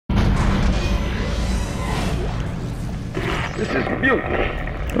This is mutiny.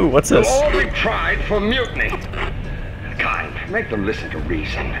 Ooh, what's this? You'll all be tried for mutiny. Kind, make them listen to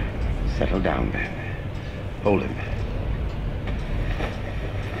reason. Settle down, then. Hold him.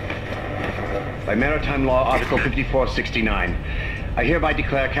 By Maritime Law, Article 5469, I hereby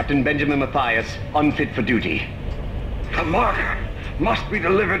declare Captain Benjamin Matthias unfit for duty. The martyr must be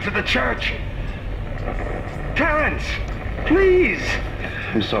delivered to the church. Terrence, please.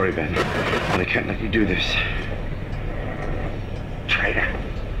 I'm sorry, Ben, but I can't let you do this. Traitor.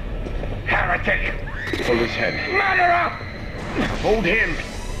 Heretic. Hold his head. Murderer! Hold him.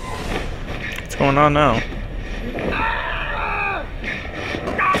 What's going on now?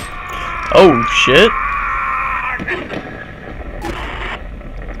 Oh, shit.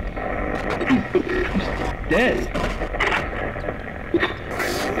 He's dead.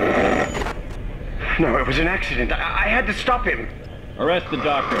 No, it was an accident. I had to stop him. Arrest the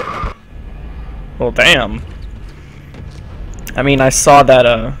doctor. Well, damn. I mean, I saw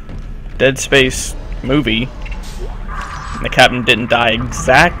that, Dead Space movie. And the captain didn't die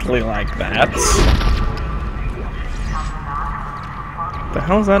exactly like that. What the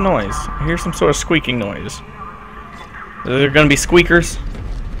hell is that noise? I hear some sort of squeaking noise. Are there gonna be squeakers?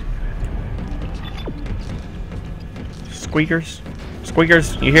 Squeakers?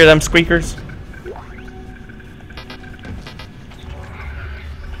 Squeakers? You hear them squeakers?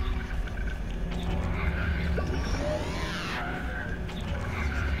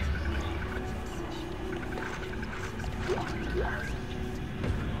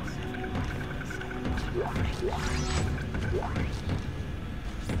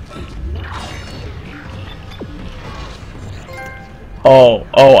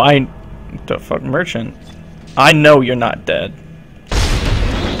 The fuck, merchant? I know you're not dead.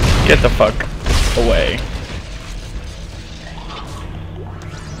 Get the fuck away.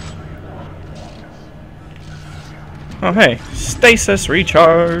 Oh hey, stasis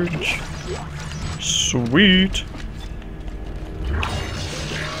recharge. Sweet.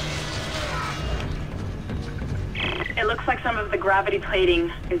 It looks like some of the gravity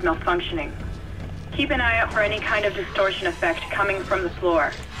plating is malfunctioning. Keep an eye out for any kind of distortion effect coming from the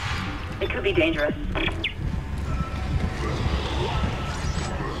floor. It could be dangerous.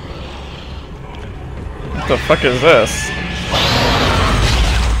 What the fuck is this?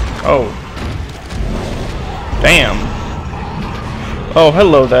 Oh. Damn. Oh,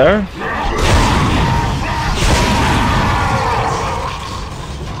 hello there.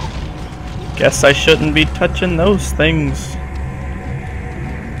 Guess I shouldn't be touching those things.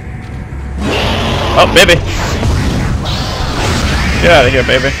 Oh, baby. Get out of here,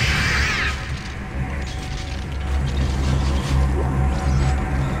 baby.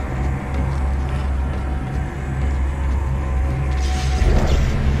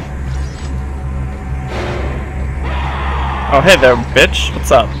 Oh, hey there, bitch.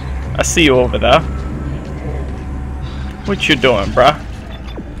 What's up? I see you over there. What you doing, bruh?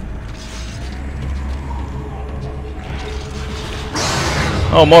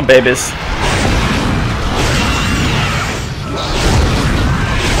 Oh, more babies.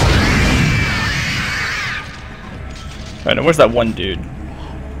 Right, now where's that one dude?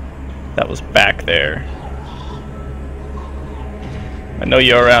 That was back there. I know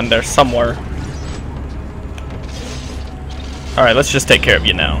you're around there somewhere. Alright, let's just take care of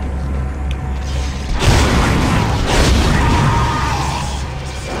you now.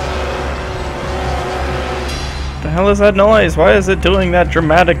 What the hell is that noise? Why is it doing that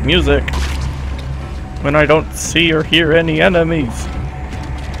dramatic music when I don't see or hear any enemies?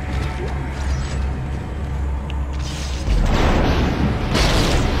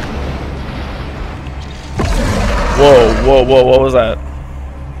 Whoa, whoa, whoa, what was that?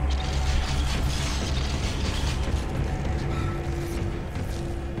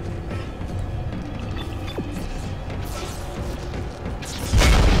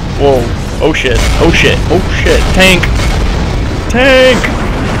 Whoa, oh shit, oh shit, oh shit, tank! Tank!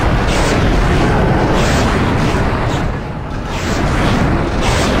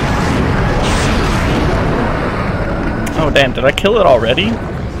 Oh damn, did I kill it already?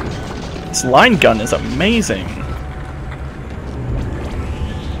 This line gun is amazing.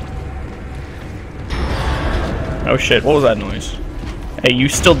 Oh shit, what was that noise? Hey, you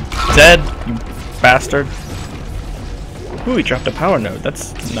still dead, you bastard? Ooh, he dropped a power node.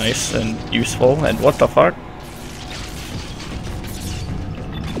 That's nice and useful. And what the fuck?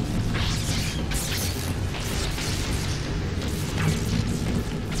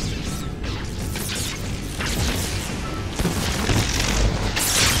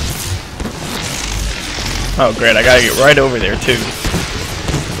 Oh great, I gotta get right over there too.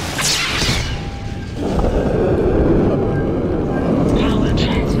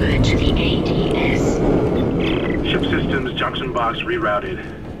 rerouted.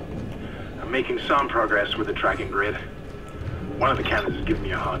 I'm making some progress with the tracking grid. One of the cannons is giving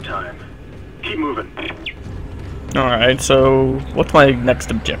me a hard time. Keep moving. Alright, so what's my next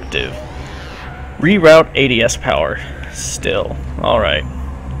objective? Reroute ADS power. Still. Alright.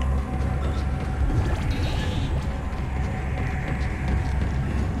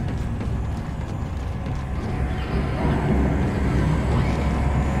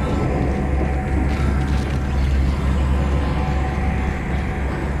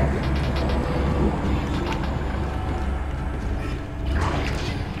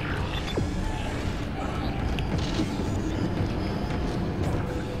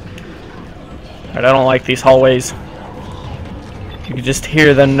 I don't like these hallways. You can just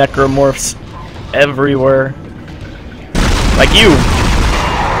hear the necromorphs everywhere. Like you!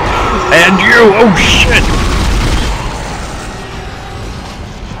 And you! Oh shit!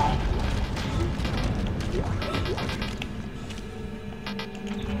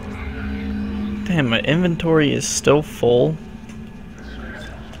 Damn, my inventory is still full.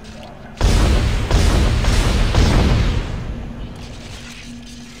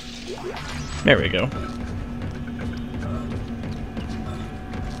 There we go.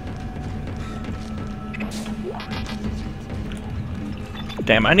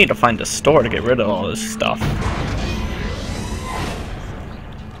 Damn, I need to find a store to get rid of all this stuff.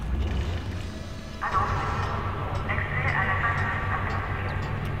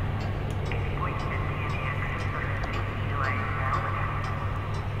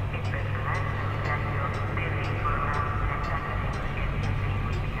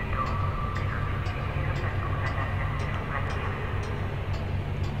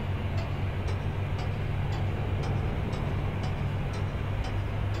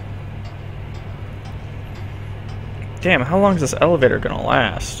 Damn, how long is this elevator gonna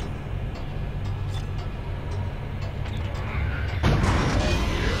last?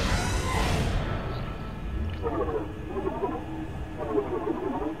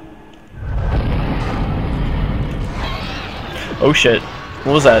 Oh shit.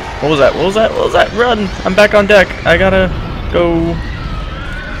 What was that? What was that? What was that? What was that? Run! I'm back on deck. I gotta go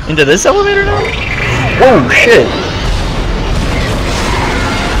into this elevator now? Whoa, shit!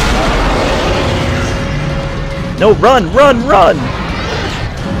 No, run, run, run!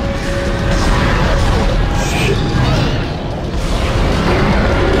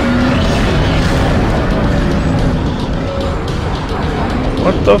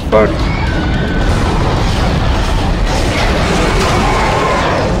 What the fuck?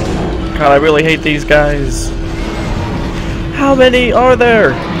 God, I really hate these guys. How many are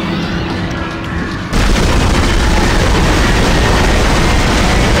there?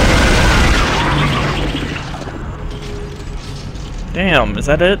 Damn, is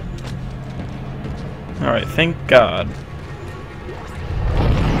that it? Alright, thank God.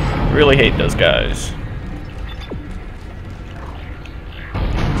 Really hate those guys.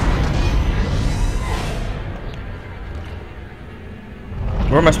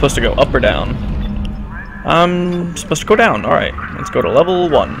 Where am I supposed to go? Up or down? I'm supposed to go down. Alright, let's go to level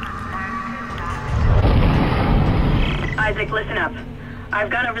 1. Isaac, listen up. I've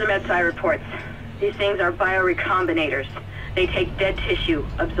gone over the MedSci reports. These things are biorecombinators. They take dead tissue,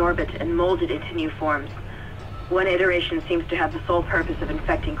 absorb it, and mold it into new forms. One iteration seems to have the sole purpose of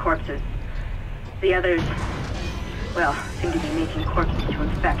infecting corpses. The others, well, seem to be making corpses to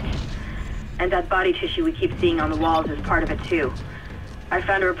infect. And that body tissue we keep seeing on the walls is part of it too. I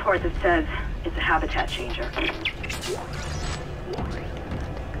found a report that says it's a habitat changer.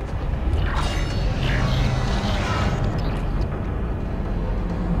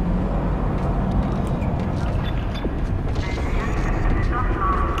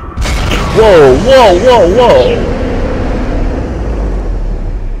 Whoa, whoa, whoa, whoa!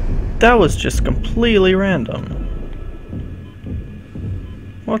 That was just completely random.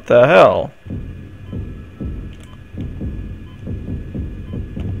 What the hell?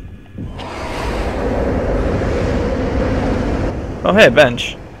 Oh hey,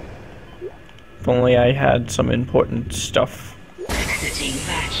 bench. If only I had some important stuff.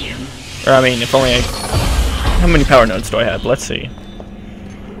 Or I mean, if only I... How many power nodes do I have? Let's see.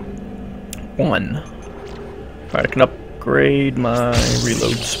 1. Alright, I can upgrade my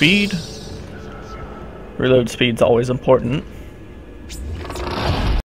reload speed. Reload speed's always important.